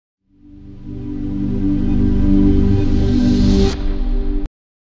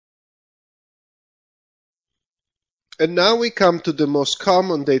And now we come to the most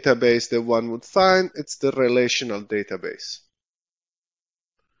common database that one would find. It's the relational database.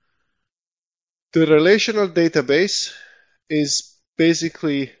 The relational database is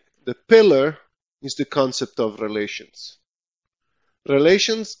basically the pillar is the concept of relations.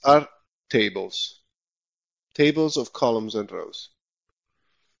 Relations are tables of columns and rows.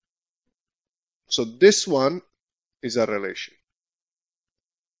 So this one is a relation.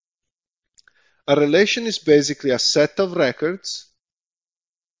 A relation is basically a set of records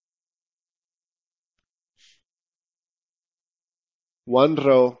one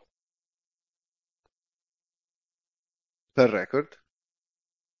row per record,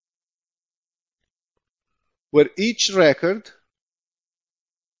 where each record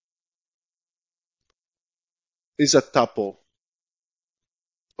is a tuple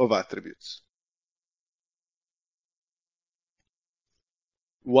of attributes.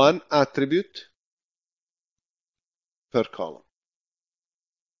 One attribute per column.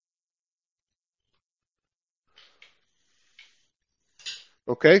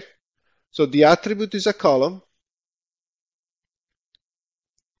 Okay? So the attribute is a column.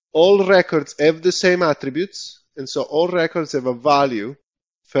 All records have the same attributes, and so all records have a value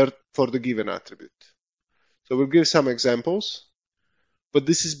for the given attribute. So we'll give some examples, but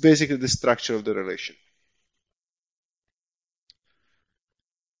this is basically the structure of the relation.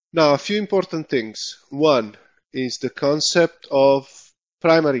 Now, a few important things. One is the concept of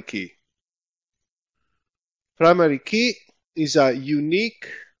primary key. Primary key is a unique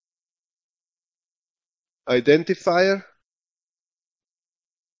identifier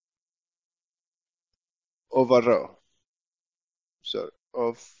of a row.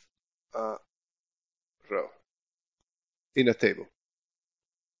 Of a row in a table.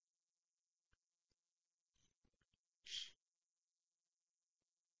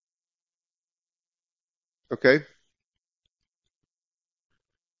 Okay?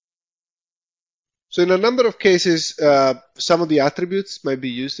 So in a number of cases, some of the attributes might be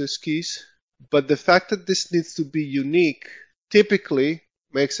used as keys, but the fact that this needs to be unique typically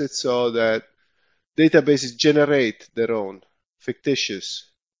makes it so that databases generate their own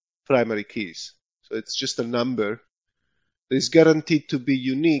fictitious primary keys. So it's just a number that is guaranteed to be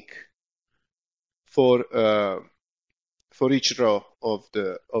unique for each row of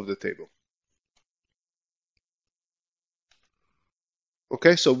the table.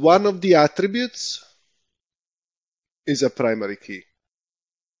 Okay, so one of the attributes is a primary key.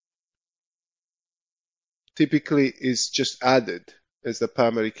 Typically is just added as the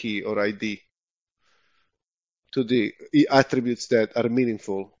primary key or ID to the attributes that are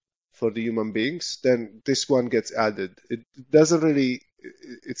meaningful for the human beings. Then this one gets added. It doesn't really,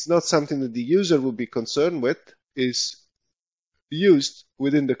 it's not something that the user would be concerned with. Is used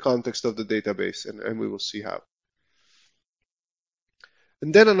within the context of the database, and we will see how.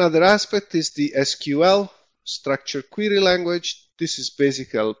 And then another aspect is the SQL, structured query language. This is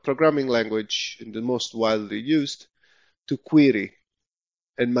basically a programming language in the most widely used to query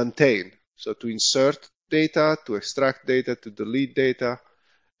and maintain. So to insert data, to extract data, to delete data,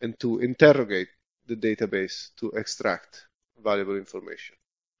 and to interrogate the database to extract valuable information.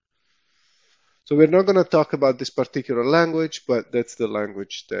 So we're not going to talk about this particular language, but that's the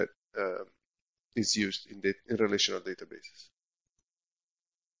language that is used in relational databases.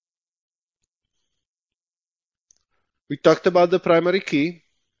 We talked about the primary key.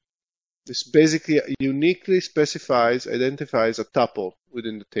 This basically uniquely identifies a tuple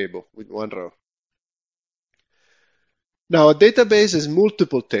within the table with one row. Now, a database has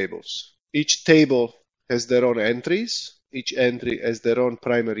multiple tables. Each table has their own entries. Each entry has their own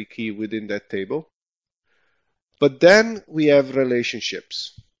primary key within that table. But then we have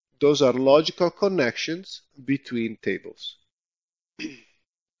relationships. Those are logical connections between tables.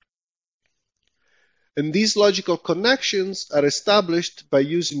 And these logical connections are established by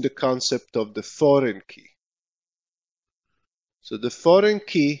using the concept of the foreign key. So the foreign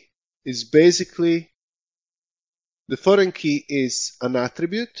key is basically, the foreign key is an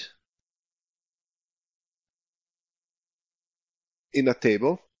attribute in a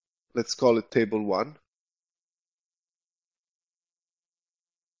table. Let's call it table 1.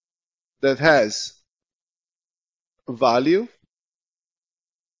 That has a value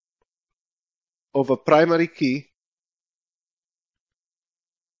of a primary key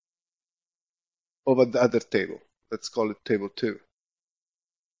of another table. Let's call it table 2.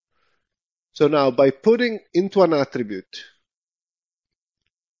 So now by putting into an attribute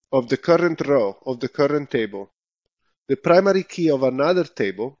of the current row of the current table the primary key of another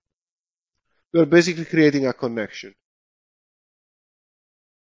table, we are basically creating a connection.